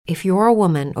If you're a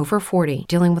woman over 40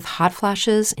 dealing with hot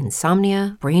flashes,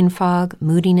 insomnia, brain fog,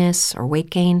 moodiness, or weight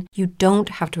gain, you don't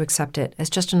have to accept it as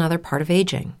just another part of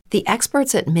aging. The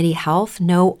experts at MIDI Health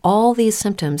know all these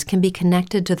symptoms can be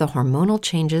connected to the hormonal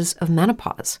changes of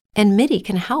menopause. And MIDI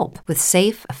can help with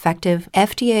safe, effective,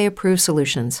 FDA-approved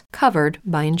solutions covered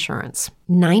by insurance.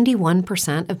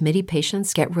 91% of MIDI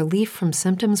patients get relief from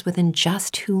symptoms within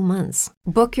just 2 months.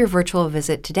 Book your virtual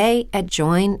visit today at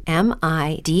joinmidi.com.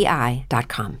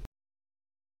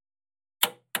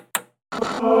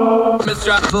 With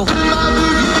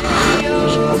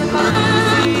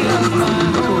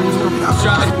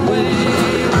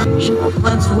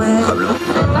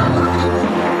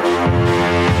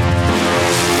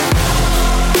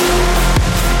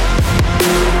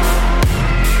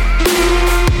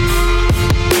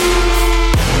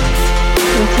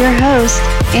your host,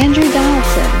 Andrew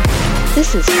Donaldson.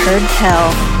 This is Heard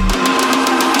Tell.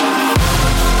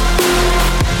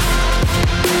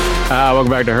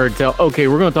 Welcome back to Heard Tell. Okay,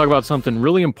 we're going to talk about something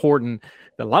really important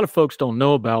that a lot of folks don't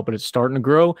know about, but it's starting to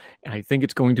grow. And I think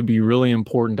it's going to be really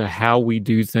important to how we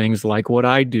do things like what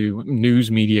I do, news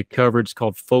media coverage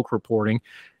called folk reporting.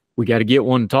 We got to get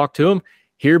one and talk to him.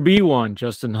 Here be one,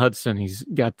 Justin Hudson. He's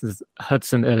got the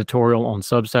Hudson editorial on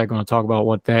Substack. I'm going to talk about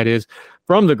what that is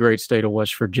from the great state of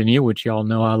West Virginia, which y'all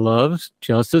know I love.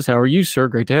 Justice, how are you, sir?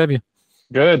 Great to have you.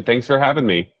 Good. Thanks for having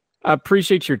me. I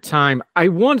appreciate your time. I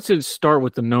wanted to start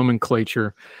with the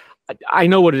nomenclature. I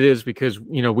know what it is because,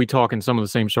 you know, we talk in some of the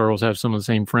same circles, have some of the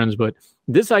same friends, but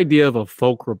this idea of a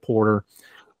folk reporter,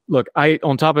 look,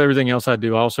 on top of everything else I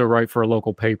do, I also write for a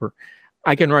local paper.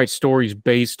 I can write stories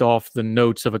based off the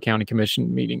notes of a county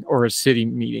commission meeting or a city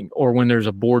meeting, or when there's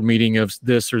a board meeting of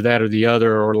this or that or the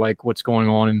other, or like what's going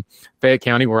on in Fayette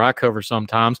County where I cover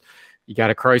sometimes. You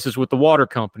got a crisis with the water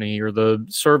company or the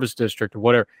service district or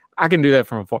whatever. I can do that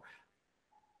from afar.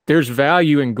 There's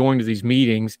value in going to these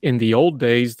meetings. In the old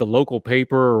days, the local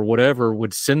paper or whatever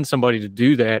would send somebody to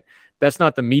do that. That's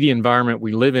not the media environment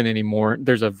we live in anymore.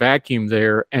 There's a vacuum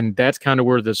there, and that's kind of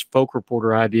where this folk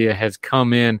reporter idea has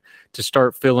come in to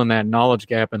start filling that knowledge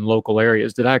gap in local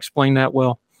areas. Did I explain that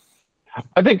well?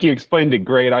 I think you explained it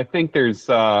great. I think there's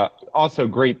also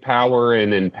great power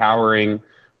in empowering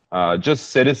just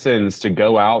citizens to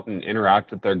go out and interact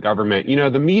with their government. You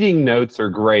know, the meeting notes are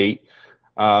great,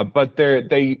 but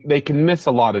they can miss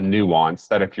a lot of nuance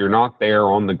that if you're not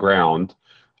there on the ground,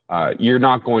 you're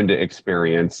not going to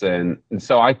experience. And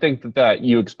so I think that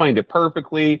you explained it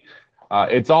perfectly.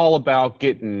 It's all about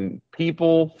getting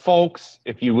people, folks,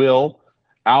 if you will,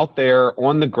 out there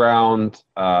on the ground,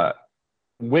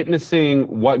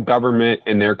 witnessing what government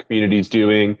and their community is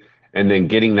doing, and then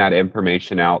getting that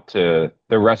information out to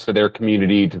the rest of their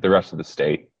community, to the rest of the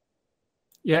state.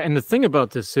 Yeah, and the thing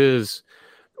about this is,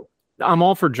 I'm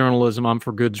all for journalism. I'm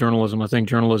for good journalism. I think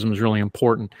journalism is really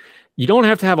important. You don't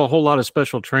have to have a whole lot of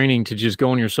special training to just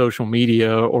go on your social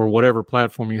media or whatever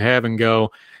platform you have and go,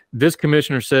 this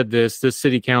commissioner said this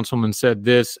city councilman said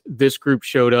this group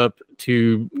showed up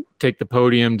to take the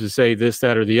podium to say this,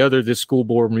 that, or the other, this school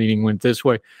board meeting went this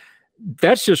way.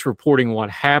 That's just reporting what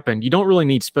happened. You don't really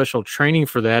need special training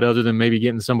for that other than maybe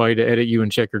getting somebody to edit you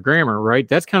and check your grammar, right?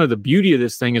 That's kind of the beauty of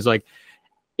this thing is like,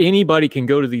 anybody can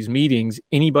go to these meetings.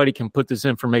 Anybody can put this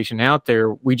information out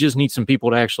there. We just need some people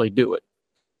to actually do it.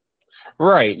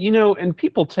 Right. You know, and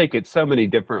people take it so many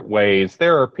different ways.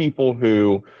 There are people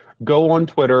who go on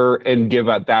Twitter and give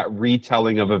out that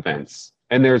retelling of events.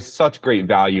 And there's such great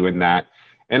value in that.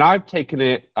 And I've taken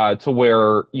it to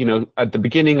where, you know, at the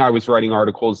beginning I was writing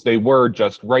articles. They were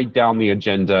just write down the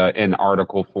agenda in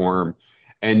article form.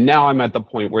 And now I'm at the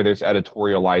point where there's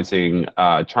editorializing,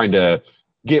 trying to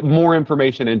get more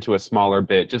information into a smaller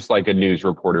bit, just like a news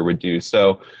reporter would do.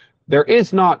 So there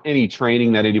is not any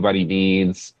training that anybody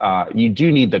needs. You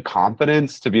do need the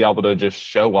confidence to be able to just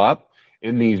show up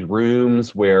in these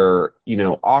rooms where, you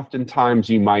know, oftentimes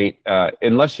you might,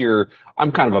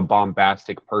 I'm kind of a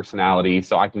bombastic personality,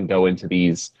 so I can go into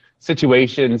these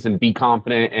situations and be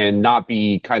confident and not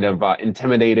be kind of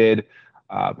intimidated,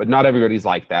 but not everybody's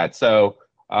like that. So,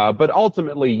 but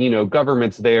ultimately, you know,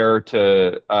 government's there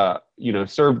to, you know,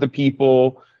 serve the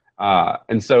people.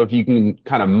 And so if you can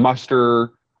kind of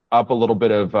muster up a little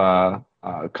bit of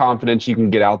confidence, you can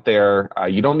get out there.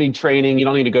 You don't need training. You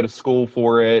don't need to go to school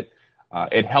for it.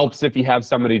 It helps if you have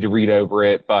somebody to read over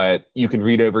it, but you can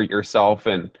read over it yourself.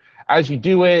 And as you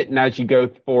do it and as you go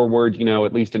forward, you know,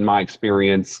 at least in my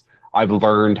experience, I've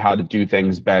learned how to do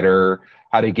things better,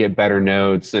 how to get better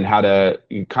notes, and how to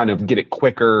kind of get it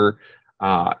quicker.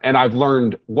 And I've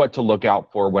learned what to look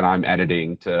out for when I'm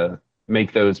editing to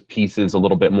make those pieces a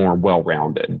little bit more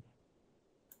well-rounded.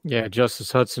 Yeah,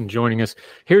 Justice Hudson joining us.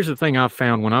 Here's the thing I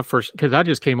found when I first, because I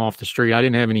just came off the street. I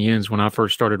didn't have any ends when I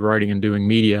first started writing and doing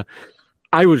media.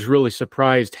 I was really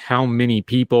surprised how many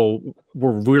people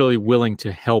were really willing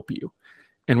to help you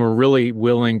and were really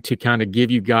willing to kind of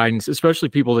give you guidance, especially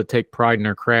people that take pride in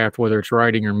their craft, whether it's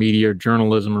writing or media or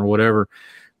journalism or whatever.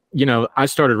 You know, I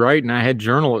started writing, I had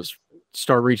journalists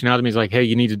start reaching out to me. It's like, hey,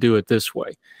 you need to do it this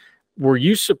way. Were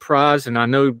you surprised? And I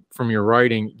know from your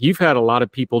writing, you've had a lot of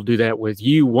people do that with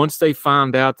you. Once they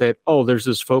find out that, oh, there's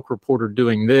this folk reporter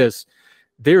doing this,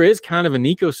 there is kind of an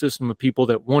ecosystem of people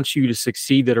that want you to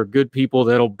succeed, that are good people,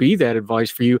 that'll be that advice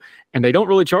for you. And they don't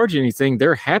really charge you anything.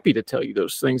 They're happy to tell you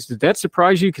those things. Did that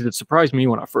surprise you? Because it surprised me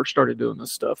when I first started doing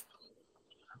this stuff.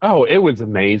 Oh, it was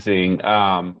amazing.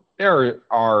 There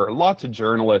are lots of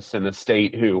journalists in the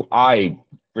state who I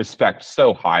respect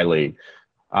so highly.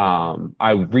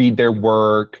 I read their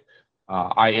work.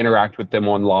 I interact with them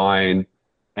online.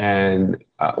 And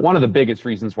one of the biggest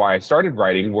reasons why I started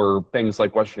writing were things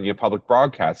like West Virginia Public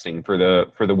Broadcasting for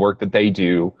the work that they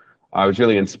do. I was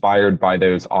really inspired by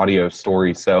those audio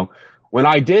stories. So when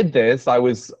I did this, I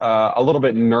was a little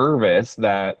bit nervous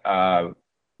that,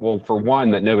 well, for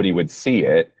one, that nobody would see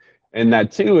it. And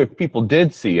that two, if people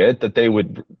did see it, that they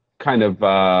would kind of,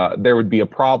 there would be a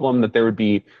problem, that there would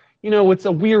be, it's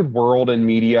a weird world in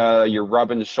media. You're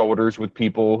rubbing shoulders with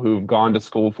people who've gone to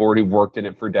school for it, who've worked in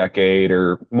it for a decade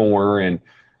or more. And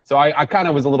so I kind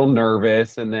of was a little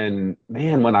nervous. And then,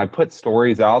 man, when I put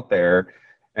stories out there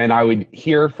and I would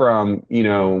hear from,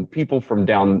 people from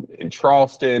down in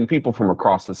Charleston, people from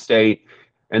across the state,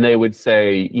 and they would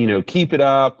say, keep it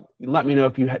up. Let me know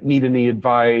if you need any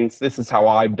advice. This is how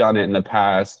I've done it in the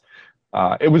past.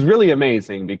 It was really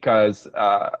amazing because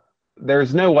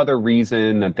there's no other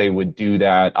reason that they would do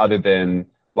that other than,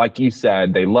 like you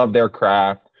said, they love their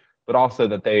craft, but also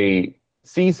that they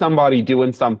see somebody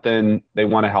doing something, they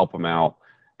want to help them out.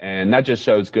 And that just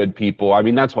shows good people. I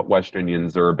mean, that's what West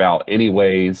Virginians are about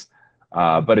anyways.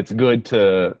 But it's good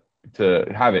to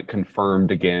have it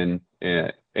confirmed again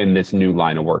in this new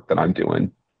line of work that I'm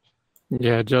doing.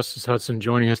 Yeah, Justice Hudson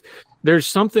joining us. There's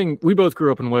something, we both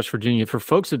grew up in West Virginia. For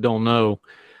folks that don't know,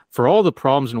 for all the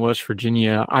problems in West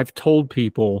Virginia, I've told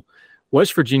people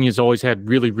West Virginia's always had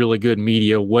really, really good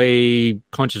media,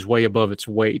 punches way above its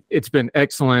weight. It's been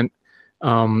excellent.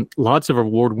 Lots of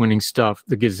award-winning stuff.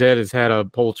 The Gazette has had a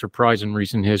Pulitzer Prize in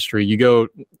recent history.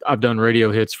 I've done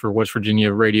radio hits for West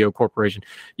Virginia Radio Corporation.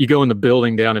 You go in the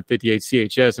building down at 58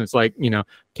 CHS, and it's like,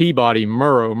 Peabody,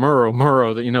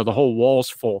 Murrow, the whole wall's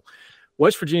full.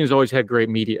 West Virginia's always had great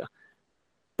media,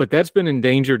 but that's been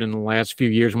endangered in the last few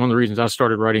years. One of the reasons I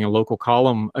started writing a local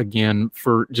column again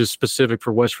for just specific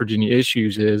for West Virginia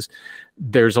issues is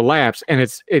there's a lapse, and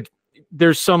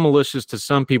there's some malicious to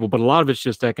some people, but a lot of it's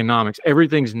just economics.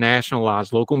 Everything's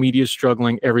nationalized. Local media is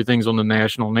struggling. Everything's on the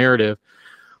national narrative.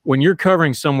 When you're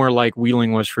covering somewhere like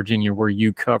Wheeling, West Virginia, where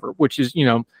you cover, which is,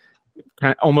 kind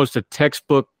of almost a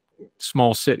textbook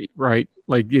small city, right?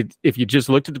 Like if you just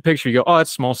looked at the picture, you go, oh,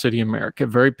 that's small city America,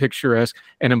 very picturesque,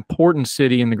 an important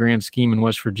city in the grand scheme in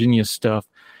West Virginia stuff.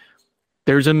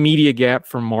 There's a media gap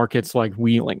for markets like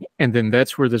Wheeling. And then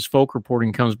that's where this folk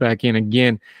reporting comes back in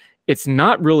again. It's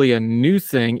not really a new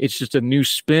thing. It's just a new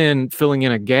spin filling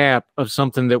in a gap of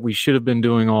something that we should have been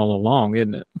doing all along,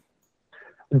 isn't it?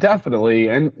 Definitely.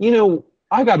 And,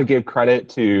 I got to give credit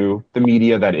to the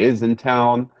media that is in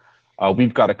town.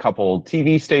 We've got a couple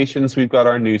TV stations. We've got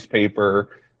our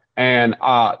newspaper. And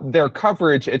their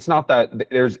coverage, it's not that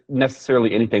there's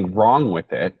necessarily anything wrong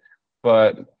with it,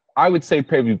 but I would say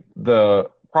probably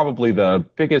the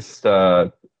biggest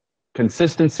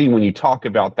consistency when you talk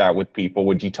about that with people,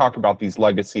 when you talk about these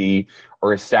legacy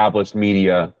or established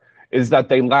media, is that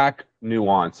they lack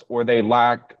nuance, or they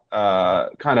lack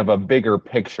kind of a bigger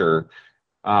picture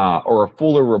or a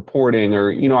fuller reporting,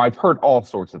 or, I've heard all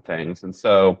sorts of things. And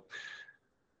so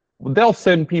they'll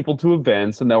send people to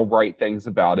events and they'll write things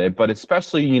about it. But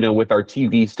especially, with our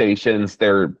TV stations,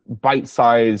 they're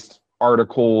bite-sized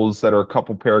articles that are a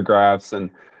couple paragraphs,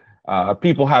 and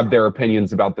people have their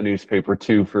opinions about the newspaper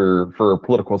too for a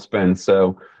political spin.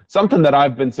 So something that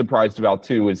I've been surprised about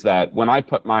too is that when I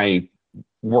put my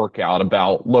work out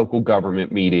about local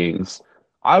government meetings,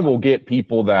 I will get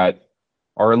people that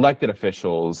are elected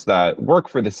officials that work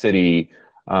for the city,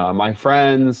 my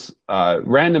friends,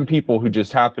 random people who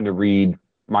just happen to read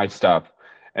my stuff,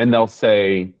 and they'll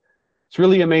say, it's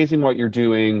really amazing what you're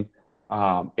doing.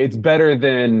 It's better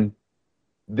than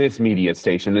this media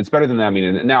station. It's better than that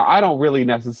media. Now, I don't really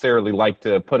necessarily like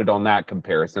to put it on that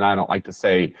comparison. I don't like to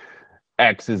say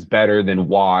X is better than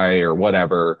Y or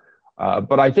whatever.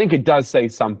 But I think it does say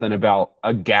something about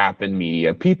a gap in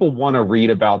media. People want to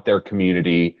read about their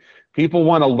community. People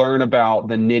want to learn about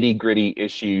the nitty-gritty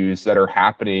issues that are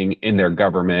happening in their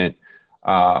government.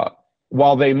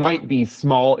 While they might be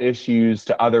small issues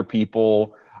to other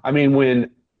people, I mean,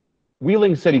 when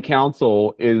Wheeling City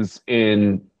Council is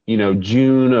in,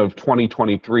 June of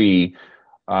 2023,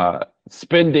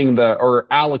 spending or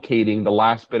allocating the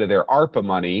last bit of their ARPA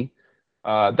money,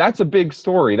 that's a big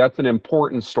story. That's an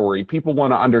important story. People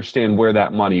want to understand where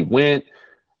that money went.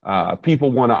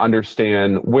 People want to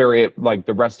understand where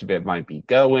the rest of it might be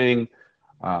going.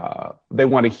 They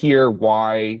want to hear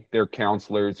why their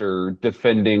counselors are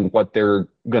defending what they're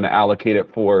going to allocate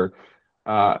it for.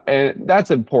 And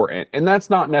that's important. And that's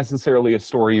not necessarily a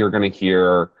story you're going to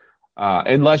hear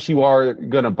unless you are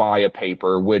going to buy a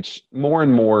paper, which more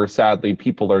and more, sadly,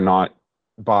 people are not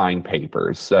buying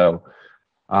papers. So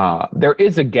there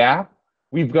is a gap.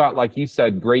 We've got, like you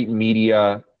said, great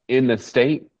media in the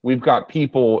state. We've got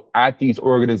people at these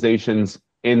organizations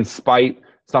in spite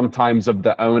sometimes of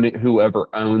whoever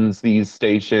owns these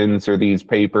stations or these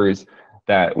papers,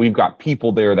 that we've got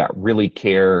people there that really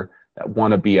care, that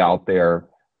want to be out there.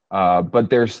 But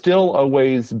there's still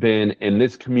always been in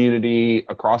this community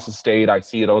across the state, I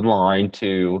see it online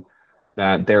too,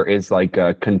 that there is like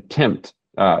a contempt.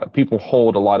 People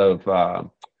hold a lot of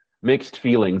mixed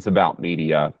feelings about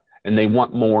media, and they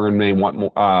want more, and they want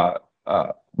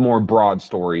more broad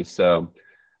stories. So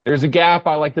there's a gap.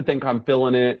 I like to think I'm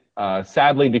filling it.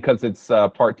 Sadly, because it's a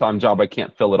part-time job, I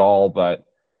can't fill it all, but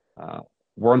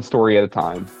one story at a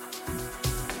time.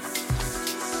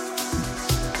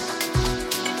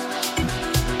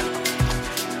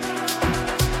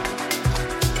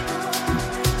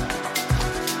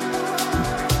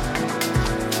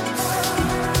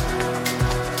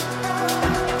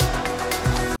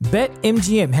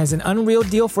 BetMGM has an unreal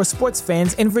deal for sports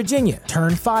fans in Virginia.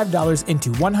 Turn $5 into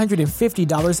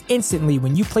 $150 instantly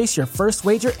when you place your first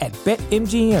wager at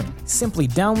BetMGM. Simply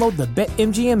download the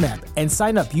BetMGM app and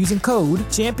sign up using code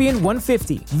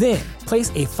Champion150. Then,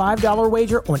 place a $5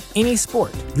 wager on any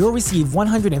sport. You'll receive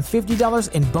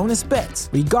 $150 in bonus bets,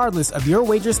 regardless of your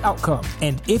wager's outcome.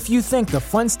 And if you think the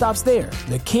fun stops there,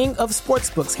 the king of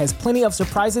sportsbooks has plenty of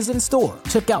surprises in store.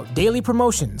 Check out daily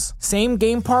promotions,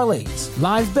 same-game parlays,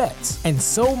 live bets, and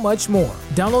so much more.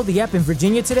 Download the app in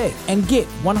Virginia today and get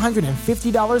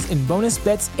 $150 in bonus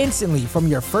bets instantly from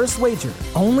your first wager.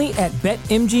 Only at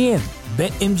BetMGM.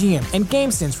 BetMGM and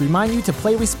GameSense remind you to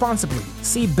play responsibly.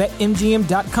 See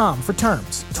BetMGM.com for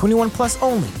terms. 21 plus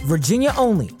only. Virginia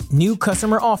only. New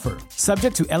customer offer.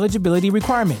 Subject to eligibility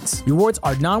requirements. Rewards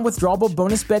are non-withdrawable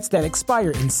bonus bets that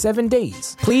expire in 7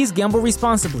 days. Please gamble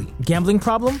responsibly. Gambling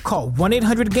problem? Call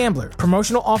 1-800-GAMBLER.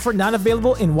 Promotional offer not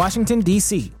available in Washington,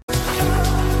 D.C.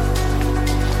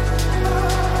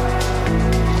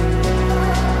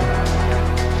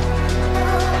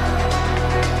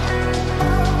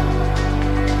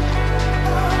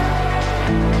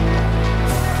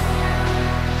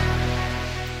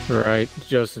 Right.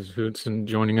 Justice Hudson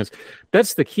joining us.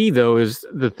 That's the key, though, is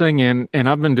the thing. And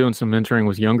I've been doing some mentoring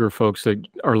with younger folks that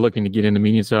are looking to get into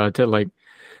media. So I tell like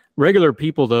regular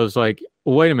people, those like,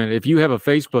 well, wait a minute. If you have a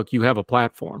Facebook, you have a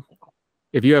platform.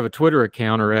 If you have a Twitter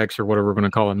account or X or whatever we're going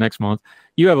to call it next month,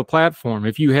 you have a platform.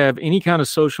 If you have any kind of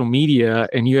social media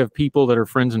and you have people that are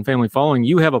friends and family following,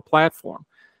 you have a platform.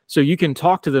 So you can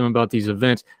talk to them about these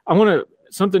events. I want to,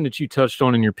 something that you touched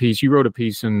on in your piece, you wrote a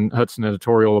piece in Hudson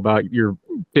Editorial about your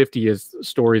 50th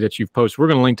story that you've posted. We're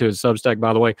going to link to his Substack,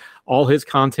 by the way. All his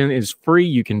content is free.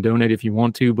 You can donate if you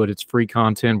want to, but it's free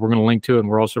content. We're going to link to it, and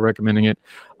we're also recommending it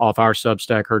off our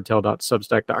Substack,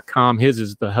 herdtell.substack.com. His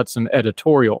is the Hudson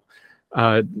Editorial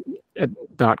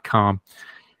 .com.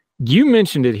 You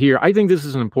mentioned it here. I think this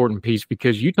is an important piece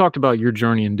because you talked about your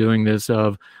journey in doing this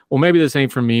of, well, maybe this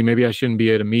ain't for me. Maybe I shouldn't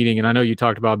be at a meeting. And I know you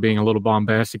talked about being a little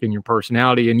bombastic in your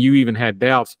personality and you even had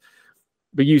doubts.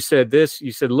 But you said this,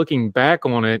 you said looking back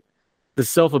on it, the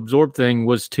self-absorbed thing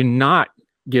was to not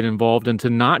get involved and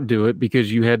to not do it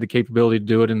because you had the capability to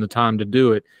do it and the time to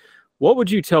do it. What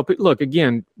would you tell people? Look,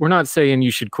 again, we're not saying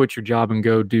you should quit your job and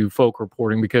go do folk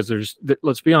reporting because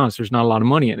let's be honest, there's not a lot of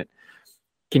money in it.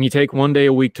 Can you take one day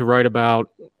a week to write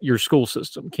about your school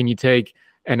system? Can you take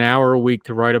an hour a week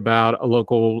to write about a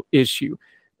local issue?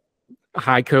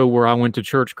 Hico, where I went to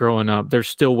church growing up, they're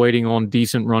still waiting on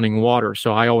decent running water.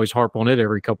 So I always harp on it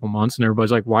every couple months. And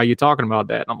everybody's like, why are you talking about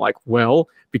that? And I'm like, well,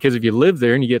 because if you live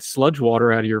there and you get sludge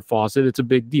water out of your faucet, it's a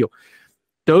big deal.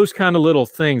 Those kind of little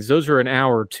things, those are an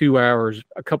hour, 2 hours,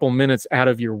 a couple minutes out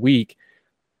of your week.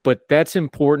 But that's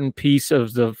important piece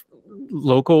of the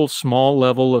local small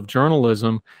level of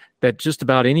journalism that just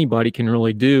about anybody can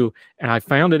really do. And I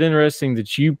found it interesting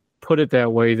that you put it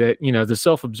that way, that, the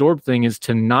self-absorbed thing is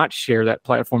to not share that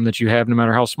platform that you have, no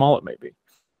matter how small it may be.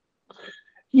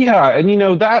 Yeah,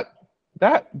 and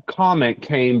that comment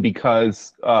came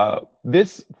because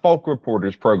this Folk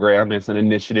Reporters program is an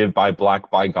initiative by Black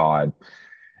by God.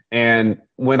 And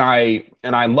I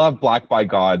love Black by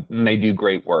God, and they do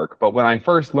great work. But when I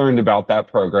first learned about that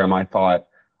program, I thought,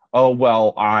 oh,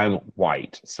 well, I'm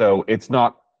white, so it's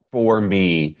not for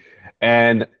me.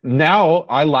 And now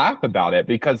I laugh about it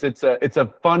because it's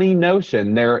a funny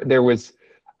notion. There was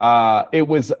it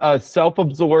was a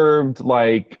self-absorbed,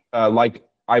 like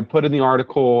I put in the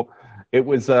article, it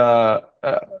was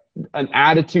an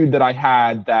attitude that I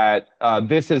had that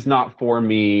this is not for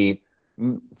me.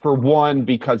 For one,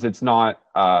 because it's not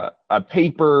a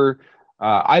paper.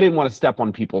 I didn't want to step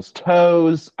on people's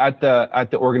toes at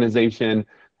the organization.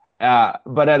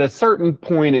 But at a certain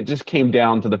point, it just came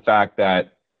down to the fact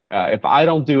that if I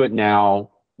don't do it now,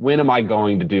 when am I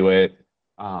going to do it?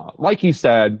 Like you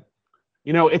said,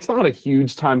 it's not a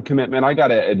huge time commitment. I got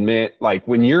to admit, like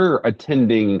when you're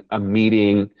attending a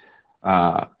meeting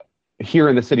here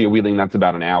in the city of Wheeling, that's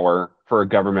about an hour for a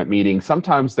government meeting.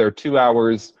 Sometimes they're 2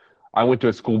 hours. I went to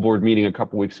a school board meeting a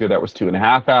couple weeks ago that was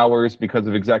 2.5 hours because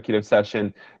of executive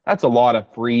session. That's a lot of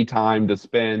free time to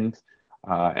spend.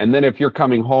 And then if you're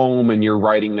coming home and you're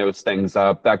writing those things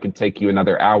up, that could take you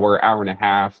another hour, hour and a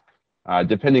half,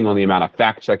 depending on the amount of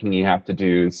fact checking you have to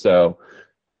do. So,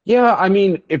 yeah, I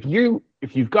mean, if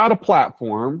you've got a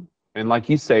platform, and like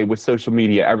you say, with social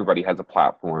media, everybody has a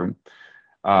platform.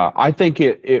 I think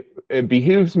it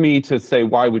behooves me to say,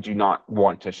 why would you not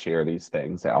want to share these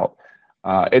things out?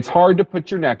 It's hard to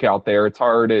put your neck out there. It's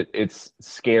hard. It's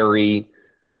scary.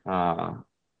 But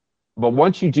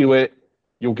once you do it,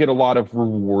 you'll get a lot of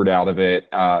reward out of it.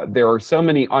 There are so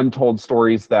many untold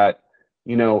stories that,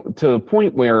 to the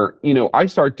point where, I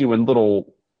start doing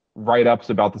little write-ups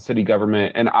about the city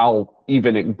government, and I'll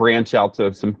even branch out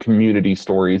to some community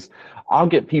stories. I'll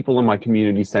get people in my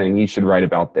community saying, you should write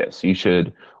about this. You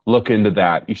should look into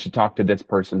that. You should talk to this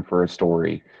person for a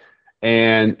story.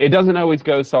 And it doesn't always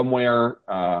go somewhere.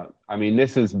 I mean,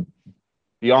 this is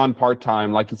beyond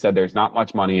part-time. Like you said, there's not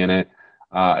much money in it,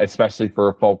 especially for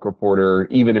a folk reporter,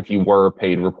 even if you were a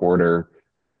paid reporter.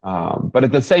 But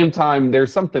at the same time,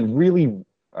 there's something really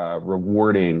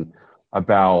rewarding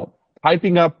about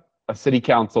typing up a city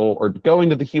council or going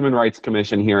to the Human Rights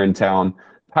Commission here in town,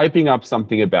 typing up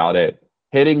something about it,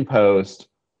 hitting post.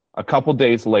 A couple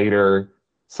days later,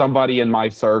 somebody in my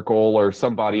circle or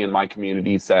somebody in my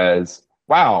community says,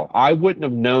 wow, I wouldn't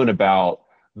have known about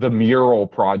the mural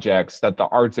projects that the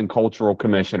Arts and Cultural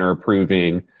Commission are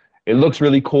approving. It looks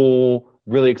really cool.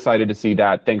 Really excited to see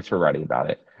that. Thanks for writing about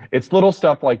it. It's little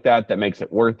stuff like that that makes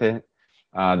it worth it,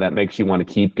 that makes you want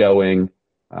to keep going.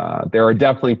 There are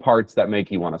definitely parts that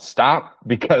make you want to stop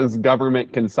because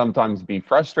government can sometimes be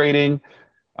frustrating.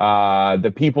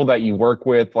 The people that you work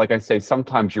with, like I say,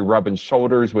 sometimes you're rubbing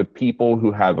shoulders with people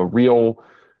who have a real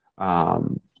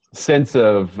sense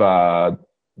of,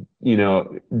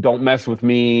 don't mess with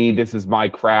me. This is my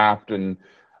craft. And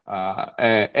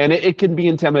it can be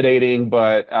intimidating,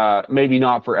 but maybe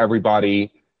not for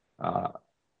everybody.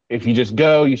 If you just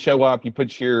go, you show up, you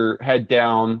put your head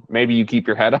down, maybe you keep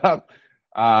your head up,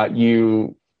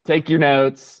 you take your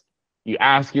notes, you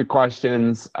ask your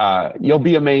questions, you'll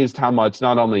be amazed how much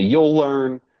not only you'll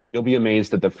learn, you'll be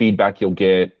amazed at the feedback you'll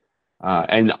get.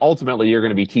 And ultimately, you're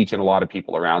going to be teaching a lot of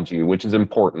people around you, which is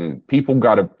important. People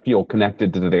got to feel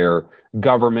connected to their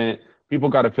government. People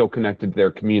got to feel connected to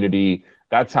their community.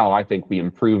 That's how I think we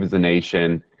improve as a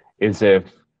nation, is if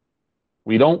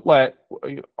we don't let,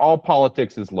 all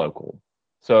politics is local.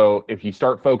 So if you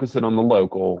start focusing on the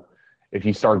local, if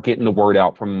you start getting the word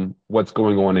out from what's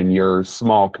going on in your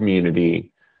small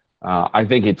community, I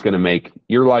think it's going to make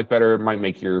your life better. It might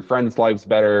make your friends' lives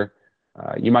better.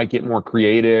 You might get more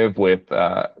creative with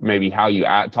maybe how you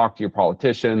talk to your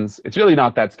politicians. It's really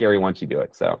not that scary once you do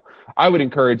it. So I would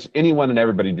encourage anyone and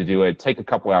everybody to do it. Take a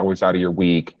couple hours out of your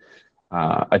week,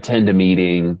 attend a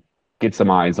meeting, get some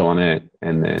eyes on it,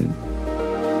 and then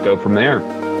go from there.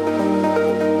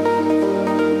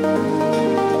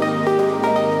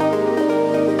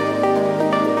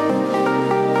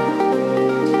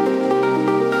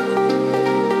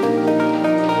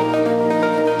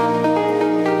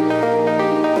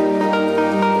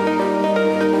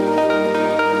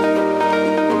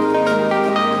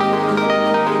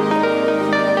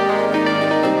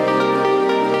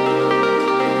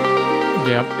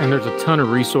 And there's a ton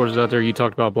of resources out there. You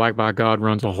talked about Black by God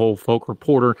runs a whole folk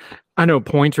reporter I know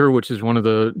Pointer, which is one of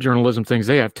the journalism things,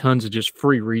 they have tons of just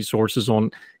free resources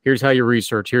on here's how you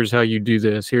research, here's how you do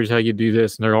this, here's how you do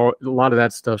this. And a lot of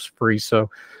that stuff's free. So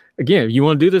again, if you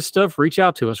want to do this stuff, reach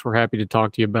out to us. We're happy to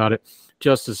talk to you about it.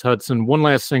 Justice Hudson, one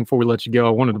last thing before we let you go,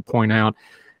 I wanted to point out,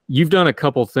 you've done a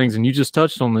couple of things and you just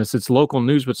touched on this. It's local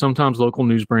news, but sometimes local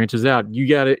news branches out. You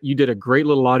got it. You did a great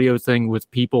little audio thing with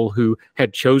people who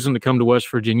had chosen to come to West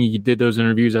Virginia. You did those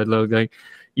interviews. I love that.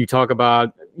 You talk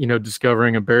about,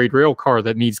 discovering a buried rail car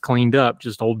that needs cleaned up,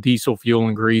 just old diesel fuel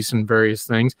and grease and various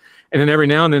things. And then every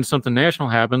now and then something national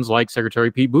happens, like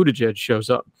Secretary Pete Buttigieg shows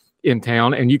up in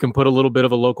town, and you can put a little bit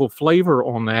of a local flavor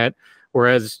on that.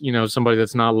 Whereas, somebody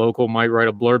that's not local might write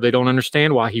a blurb. They don't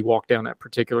understand why he walked down that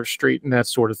particular street and that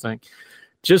sort of thing.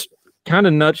 Just kind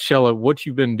of nutshell of what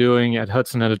you've been doing at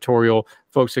Hudson Editorial,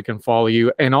 folks that can follow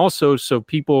you. And also so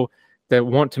people that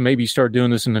want to maybe start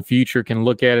doing this in the future can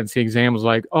look at it and see examples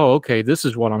like, oh, okay, this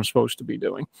is what I'm supposed to be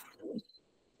doing.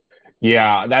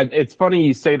 Yeah, it's funny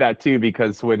you say that too,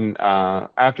 because when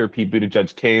after Pete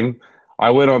Buttigieg came, I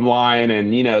went online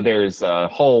and there's a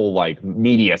whole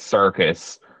media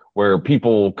circus where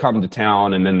people come to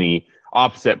town, and then the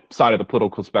opposite side of the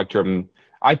political spectrum,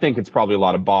 I think it's probably a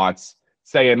lot of bots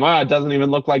saying, well, it doesn't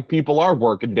even look like people are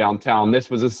working downtown. This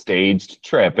was a staged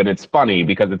trip. And it's funny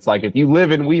because it's like, if you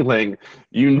live in Wheeling,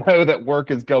 you know that work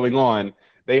is going on.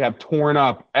 They have torn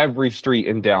up every street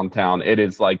in downtown. It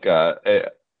is like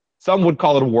some would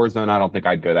call it a war zone. I don't think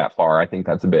I'd go that far. I think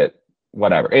that's a bit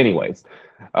whatever. Anyways,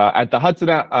 at the Hudson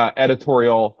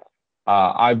Editorial,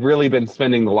 I've really been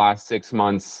spending the last 6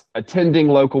 months attending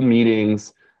local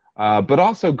meetings, but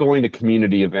also going to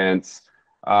community events,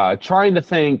 trying to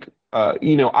think,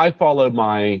 I follow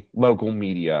my local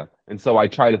media. And so I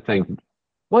try to think,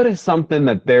 what is something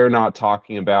that they're not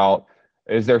talking about?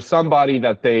 Is there somebody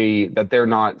that they're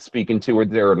not speaking to, or is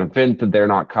there an event that they're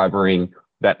not covering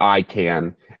that I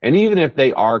can? And even if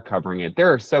they are covering it,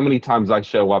 there are so many times I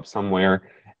show up somewhere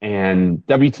and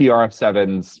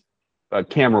WTRF7's a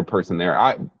camera person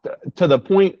there, to the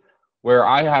point where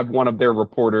I have one of their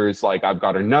reporters, I've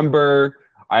got her number.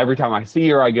 Every time I see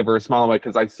her, I give her a smile away,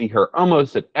 because I see her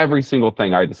almost at every single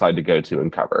thing I decide to go to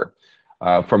and cover.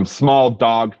 From small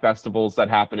dog festivals that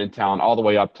happen in town all the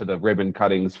way up to the ribbon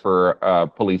cuttings for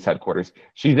police headquarters.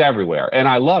 She's everywhere, and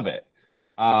I love it.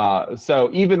 So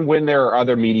even when there are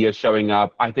other media showing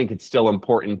up, I think it's still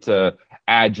important to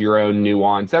add your own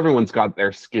nuance. Everyone's got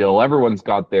their skill. Everyone's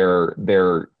got their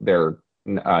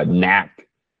knack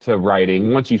to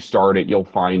writing. Once you start it, you'll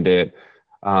find it.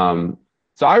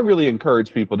 So I really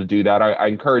encourage people to do that. I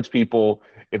encourage people,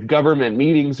 if government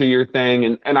meetings are your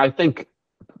thing, and I think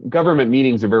government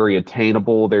meetings are very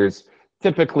attainable. There's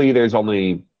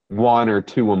only 1 or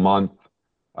 2 a month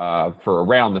for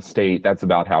around the state. That's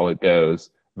about how it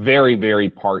goes. Very, very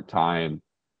part-time,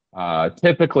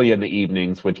 typically in the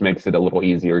evenings, which makes it a little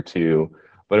easier too.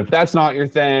 But if that's not your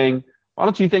thing, why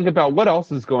don't you think about what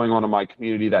else is going on in my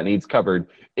community that needs covered?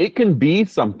 It can be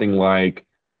something like,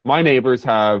 my neighbors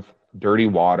have dirty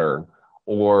water,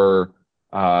 or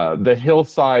the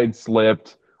hillside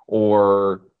slipped,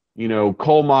 or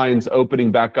coal mines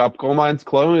opening back up, coal mines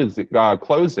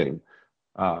closing,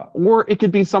 or it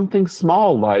could be something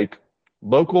small like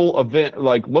local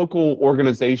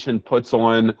organization puts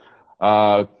on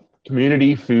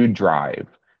community food drive.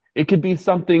 It could be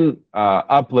something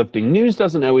uplifting. News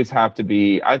doesn't always have to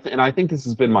be, and I think this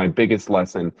has been my biggest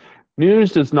lesson.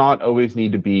 News does not always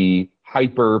need to be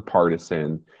hyper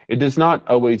partisan. It does not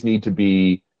always need to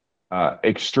be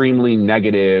extremely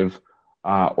negative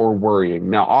or worrying.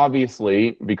 Now,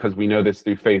 obviously, because we know this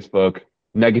through Facebook,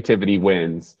 negativity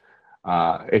wins.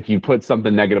 If you put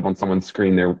something negative on someone's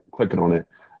screen, they're clicking on it.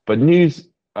 But news,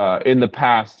 in the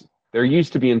past, there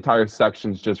used to be entire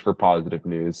sections just for positive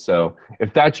news. So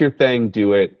if that's your thing,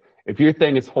 do it. If your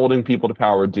thing is holding people to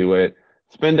power, do it.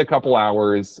 Spend a couple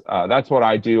hours. That's what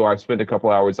I do. I spend a couple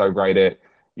hours, I write it.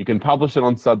 You can publish it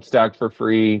on Substack for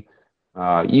free.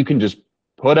 You can just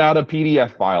put out a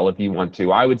PDF file if you want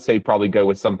to. I would say probably go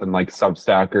with something like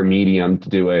Substack or Medium to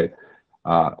do it.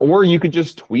 Or you could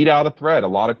just tweet out a thread. A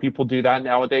lot of people do that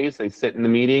nowadays. They sit in the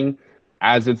meeting.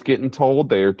 As it's getting told,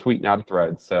 they're tweeting out a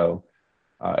thread. So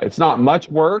it's not much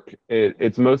work.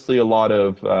 It's mostly a lot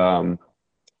of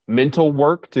mental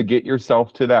work to get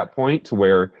yourself to that point to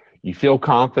where you feel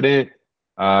confident.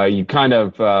 You kind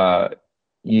of...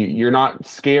 You're not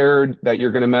scared that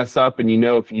you're going to mess up, and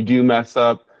if you do mess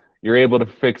up, you're able to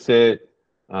fix it.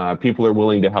 People are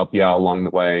willing to help you out along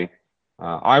the way.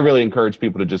 I really encourage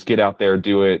people to just get out there,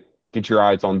 do it, get your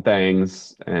eyes on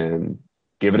things, and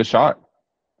give it a shot.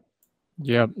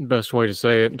 Yeah, best way to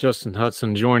say it. Justin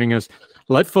Hudson joining us.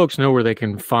 let folks know where they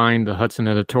can find the Hudson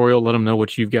editorial. Let them know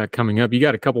what you've got coming up. You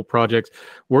got a couple projects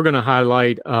we're going to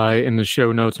highlight in the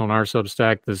show notes on our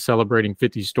Substack, the Celebrating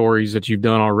 50 Stories that you've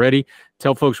done already.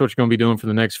 Tell folks what you're going to be doing for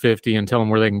the next 50 and tell them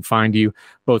where they can find you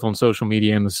both on social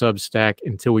media and the Substack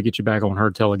until we get you back on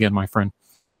Heard Tell again, my friend.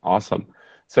 Awesome.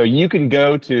 So you can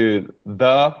go to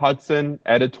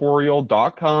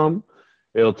thehudsoneditorial.com.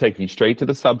 It'll take you straight to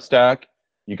the Substack.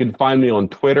 You can find me on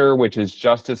Twitter, which is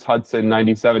Justice Hudson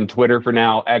 97. Twitter for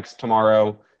now, X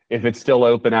tomorrow. If it's still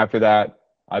open after that,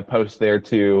 I post there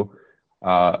too.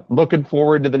 Looking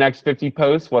forward to the next 50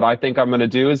 posts. What I think I'm going to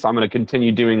do is I'm going to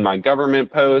continue doing my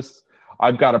government posts.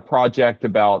 I've got a project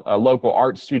about a local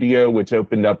art studio, which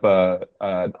opened up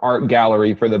an art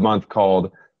gallery for the month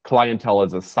called Clientele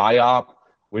as a PSYOP,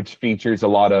 which features a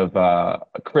lot of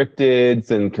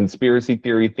cryptids and conspiracy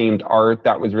theory themed art.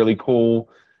 That was really cool.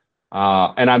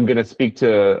 And I'm going to speak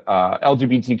to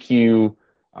LGBTQ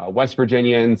West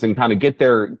Virginians and kind of get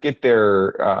their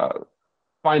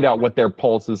find out what their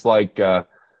pulse is like,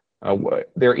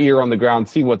 their ear on the ground,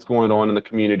 see what's going on in the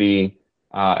community,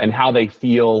 and how they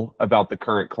feel about the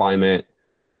current climate.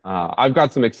 I've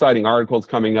got some exciting articles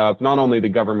coming up, not only the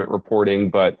government reporting,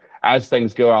 but as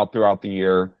things go out throughout the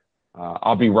year,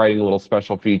 I'll be writing little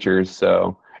special features.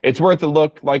 So it's worth a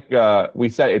look. Like we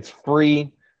said, it's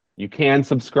free. You can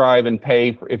subscribe and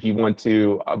pay if you want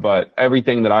to, but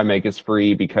everything that I make is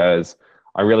free because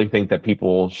I really think that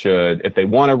people should, if they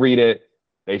want to read it,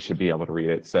 they should be able to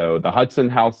read it. So the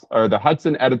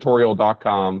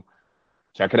HudsonEditorial.com,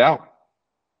 check it out.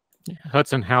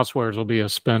 Hudson Housewares will be a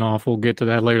spinoff. We'll get to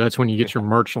that later. That's when you get your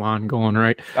merch line going,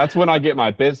 right? That's when I get my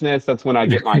business. That's when I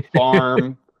get my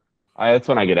farm. That's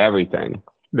when I get everything.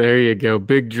 There you go.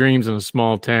 Big dreams in a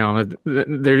small town.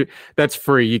 That's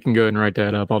free. You can go ahead and write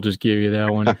that up. I'll just give you that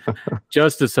one.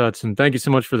 Justice Hudson, thank you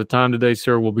so much for the time today,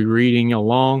 sir. We'll be reading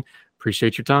along.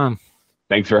 Appreciate your time.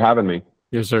 Thanks for having me.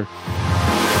 Yes, sir.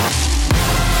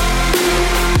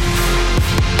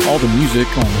 All the music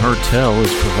on Heard Tell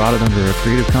is provided under a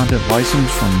Creative Content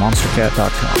license from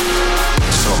monstercat.com.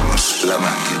 Somos la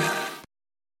máquina.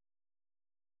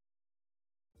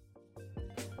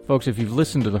 Folks, if you've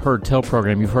listened to the Heard Tell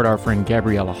program, you've heard our friend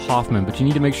Gabriella Hoffman, but you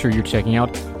need to make sure you're checking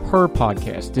out her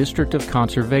podcast, District of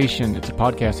Conservation. It's a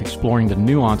podcast exploring the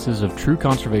nuances of true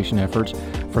conservation efforts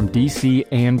from DC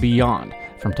and beyond.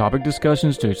 From topic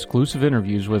discussions to exclusive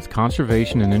interviews with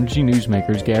conservation and energy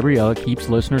newsmakers, Gabriella keeps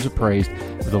listeners appraised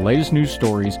of the latest news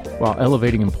stories while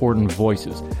elevating important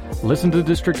voices. Listen to the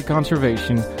District of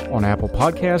Conservation on Apple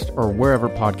Podcasts or wherever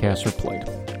podcasts are played.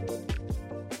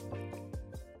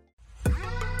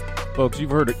 Folks,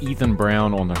 you've heard of Ethan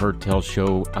Brown on the Heard Tell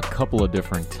show a couple of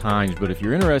different times, but if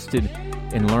you're interested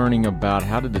in learning about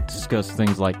how to discuss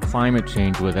things like climate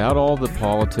change without all the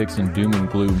politics and doom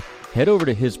and gloom, head over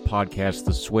to his podcast,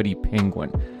 The Sweaty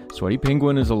Penguin. Sweaty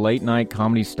Penguin is a late-night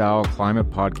comedy-style climate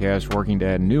podcast working to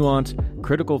add nuance,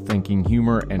 critical thinking,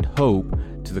 humor, and hope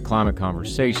to the climate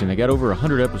conversation. They got over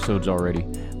 100 episodes already,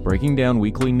 breaking down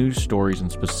weekly news stories and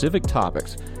specific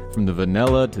topics, from the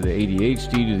vanilla to the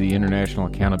ADHD to the international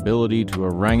accountability to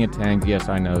orangutans. Yes,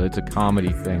 I know, that's a comedy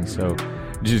thing, so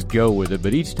just go with it.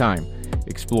 But each time,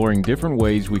 exploring different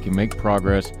ways we can make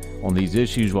progress on these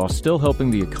issues while still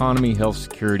helping the economy, health,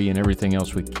 security, and everything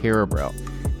else we care about.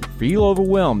 If you feel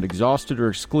overwhelmed, exhausted, or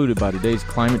excluded by today's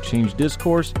climate change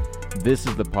discourse, this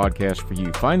is the podcast for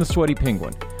you. Find The Sweaty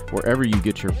Penguin wherever you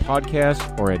get your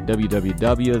podcasts or at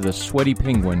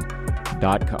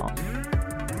www.thesweatypenguin.com.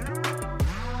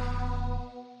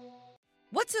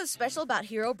 What's so special about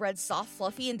Hero Bread's soft,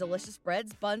 fluffy, and delicious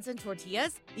breads, buns, and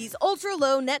tortillas? These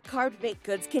ultra-low net-carb baked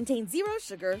goods contain zero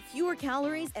sugar, fewer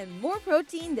calories, and more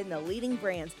protein than the leading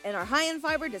brands, and are high in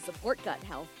fiber to support gut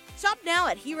health. Shop now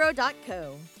at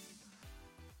Hero.co.